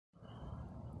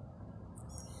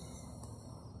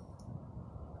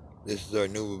This is our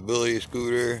new mobility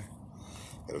scooter.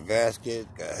 Got a basket,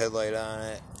 got a headlight on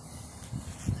it,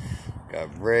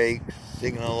 got brakes,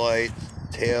 signal lights,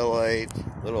 tail lights,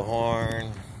 little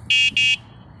horn.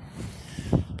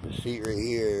 The seat right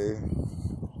here.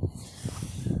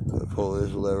 I'll pull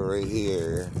this lever right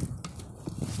here.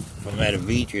 If I'm at a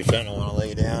beach or something, I want to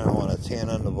lay down, I want to tan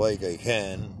on the bike, I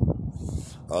can.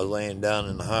 I was laying down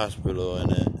in the hospital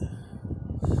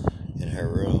in her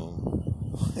room.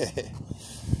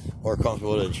 More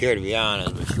comfortable than a chair, to be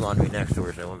honest, but she wanted me next to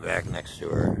her, so I went back next to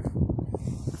her.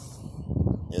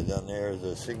 Yeah, down there is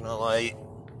the signal light,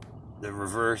 the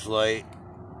reverse light.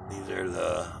 These are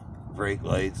the brake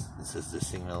lights. This is the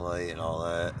signal light and all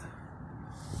that.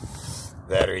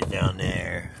 Batteries down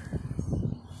there.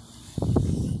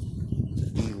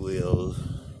 E-wheels.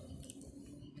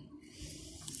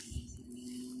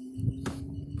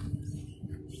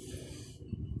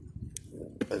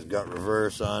 It's got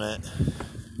reverse on it.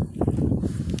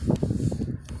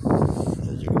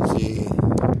 As you can see.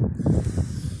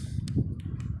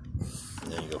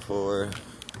 And then you go forward.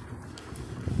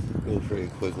 Goes pretty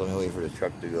quick. Let me wait for the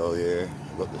truck to go here.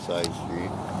 Go up the side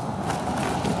street.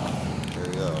 There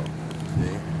we go.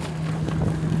 See?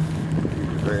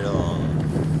 Right on.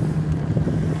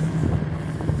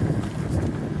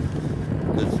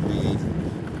 Good speed.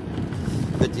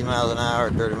 50 miles an hour,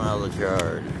 30 miles a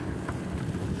charge.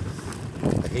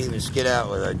 I can even skid out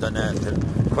with it. I've done that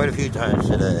quite a few times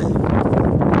today.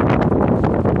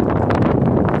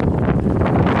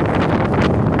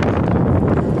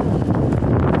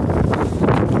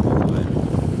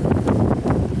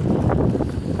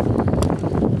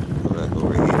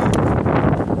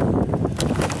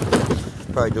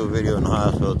 Probably do a video in the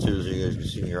hospital too, so you guys can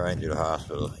see me riding through the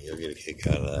hospital. You'll get a kick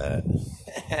out of that.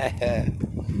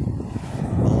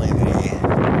 Only me.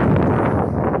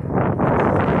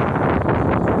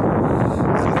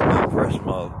 Press them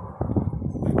up.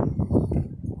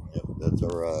 Yep, that's a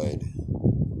ride.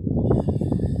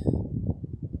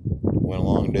 Went a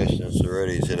long distance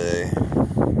already today.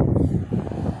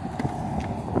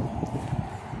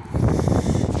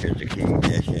 Here's the key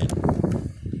ignition.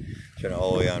 Turn it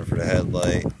all the way on for the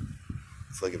headlight.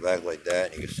 Flick it back like that,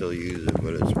 and you can still use it,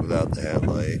 but it's without the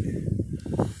headlight.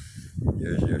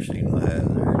 There's your signal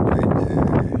hazard right there.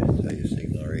 That's how you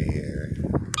signal right here.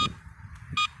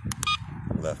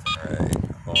 Left and right.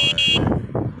 Horn.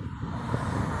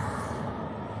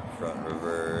 Front and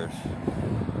reverse.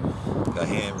 Got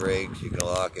hand brakes. You can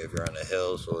lock it if you're on the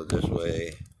hill, so this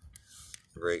way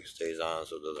the brake stays on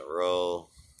so it doesn't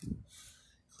roll.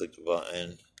 Click the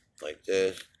button like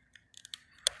this.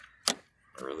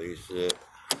 Release it.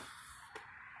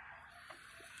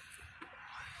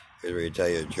 Here's where you tell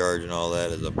you to charge and all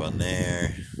that is up on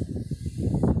there.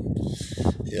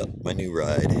 Yep, my new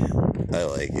ride. I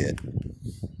like it.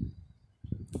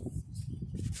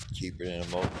 Cheaper than a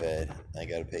moped. I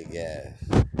gotta pay gas.